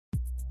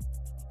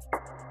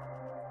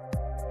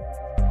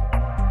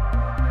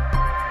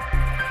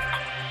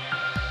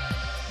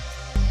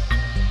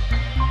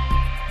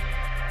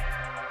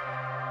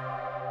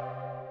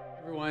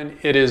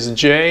It is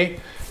Jay.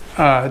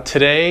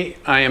 Today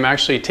I am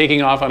actually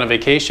taking off on a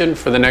vacation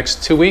for the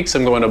next 2 weeks.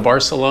 I'm going to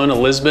Barcelona,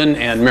 Lisbon,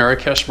 and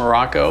Marrakesh,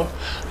 Morocco.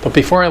 But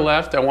before I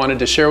left, I wanted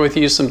to share with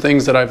you some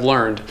things that I've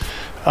learned.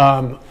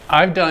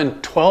 I've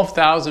done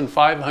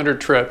 12,500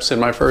 trips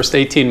in my first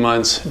 18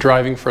 months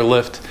driving for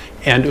Lyft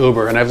and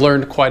Uber, and I've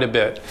learned quite a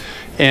bit.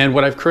 And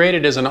what I've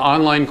created is an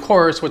online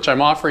course which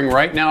I'm offering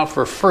right now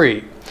for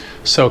free.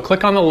 So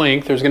click on the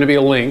link, there's going to be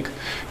a link,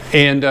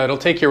 and it'll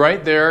take you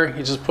right there.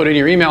 You just put in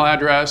your email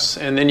address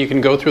and then you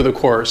can go through the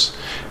course.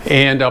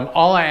 And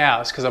all I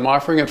ask, because I'm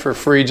offering it for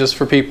free just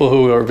for people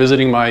who are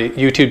visiting my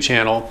YouTube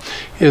channel,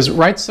 is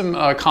write some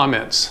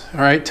comments. All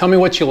right, tell me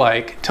what you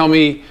like.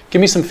 Give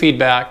me some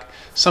feedback,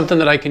 something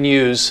that I can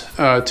use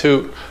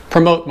to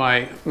promote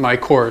my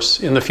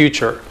course in the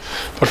future.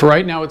 But for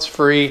right now, it's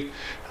free.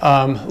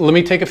 Let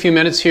me take a few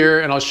minutes here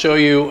and I'll show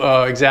you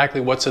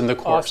exactly what's in the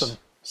course. Awesome.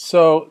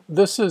 So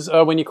this is,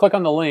 when you click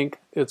on the link,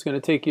 it's going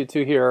to take you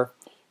to here,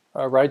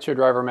 Rideshare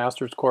Driver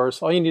Masters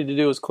course. All you need to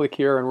do is click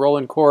here, enroll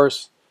in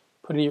course,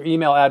 put in your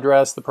email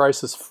address, the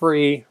price is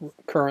free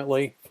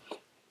currently,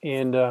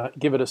 and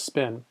give it a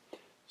spin.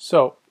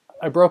 So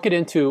I broke it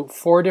into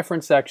 4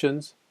 different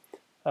sections.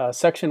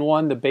 Section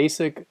 1, the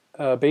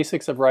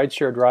basics of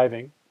rideshare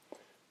driving.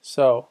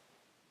 So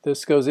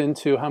this goes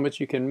into how much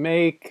you can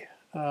make,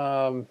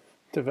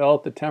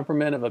 develop the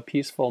temperament of a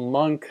peaceful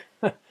monk.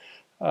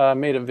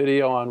 Made a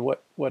video on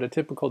what a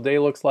typical day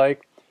looks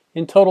like.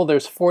 In total,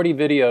 there's 40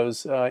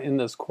 videos in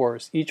this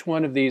course. Each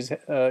one of these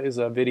is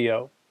a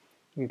video.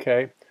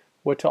 Okay,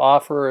 what to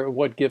offer,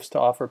 what gifts to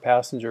offer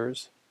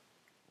passengers.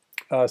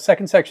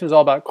 Second section is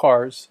all about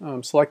cars.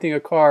 Selecting a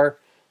car,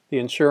 the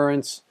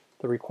insurance,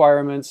 the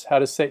requirements, how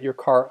to set your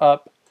car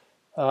up,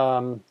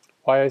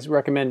 why I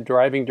recommend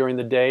driving during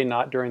the day,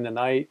 not during the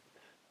night,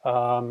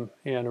 and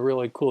a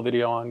really cool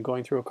video on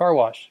going through a car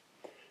wash.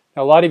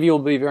 Now, a lot of you will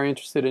be very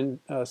interested in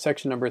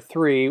section number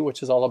 3,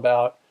 which is all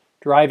about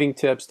driving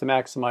tips to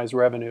maximize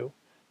revenue.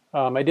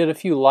 I did a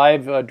few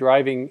live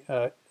driving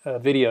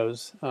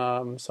videos,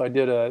 so I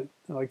did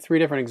like 3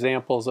 different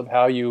examples of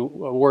how you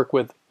work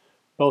with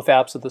both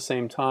apps at the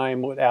same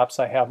time, what apps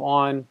I have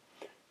on.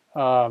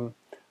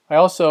 I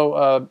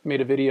also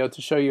made a video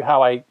to show you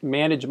how I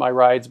manage my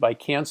rides by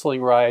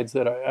canceling rides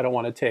that I don't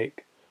want to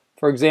take.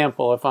 For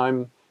example, if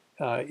I'm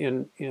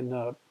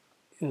in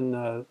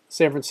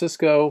San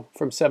Francisco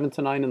from 7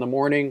 to 9 in the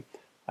morning,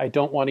 I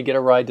don't want to get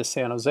a ride to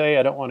San Jose.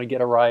 I don't want to get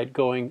a ride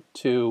going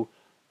to,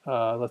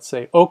 let's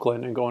say,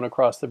 Oakland and going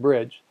across the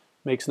bridge.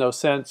 Makes no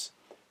sense.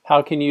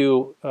 How can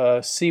you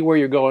see where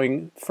you're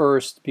going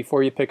first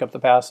before you pick up the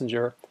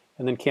passenger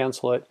and then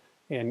cancel it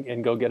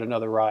and go get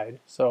another ride?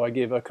 So I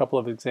gave a couple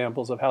of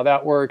examples of how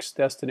that works,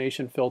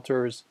 destination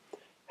filters,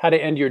 how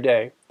to end your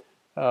day.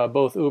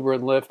 Both Uber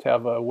and Lyft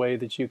have a way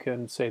that you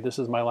can say, this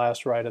is my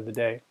last ride of the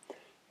day.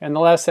 And the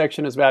last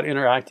section is about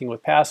interacting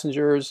with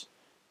passengers,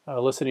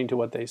 listening to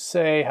what they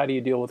say, how do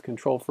you deal with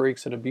control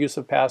freaks and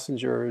abusive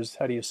passengers,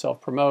 how do you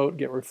self-promote,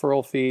 get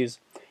referral fees,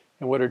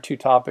 and what are 2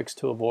 topics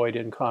to avoid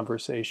in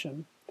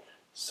conversation.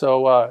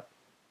 So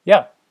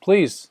yeah,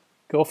 please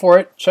go for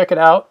it, check it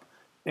out,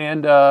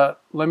 and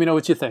let me know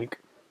what you think.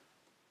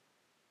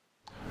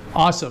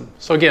 Awesome.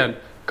 So again,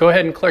 go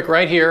ahead and click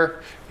right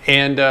here,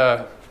 and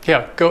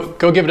yeah,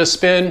 go give it a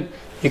spin.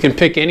 You can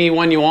pick any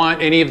one you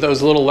want, any of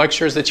those little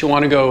lectures that you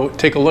want to go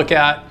take a look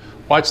at,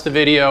 watch the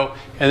video,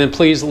 and then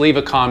please leave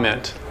a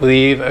comment.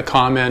 Leave a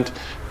comment.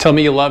 Tell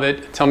me you love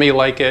it. Tell me you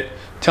like it.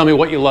 Tell me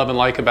what you love and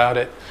like about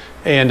it.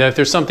 And if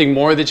there's something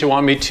more that you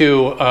want me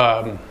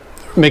to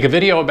make a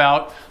video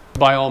about,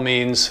 by all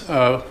means,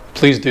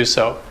 please do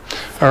so.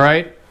 All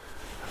right,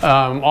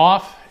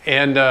 off,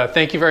 and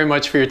thank you very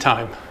much for your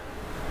time.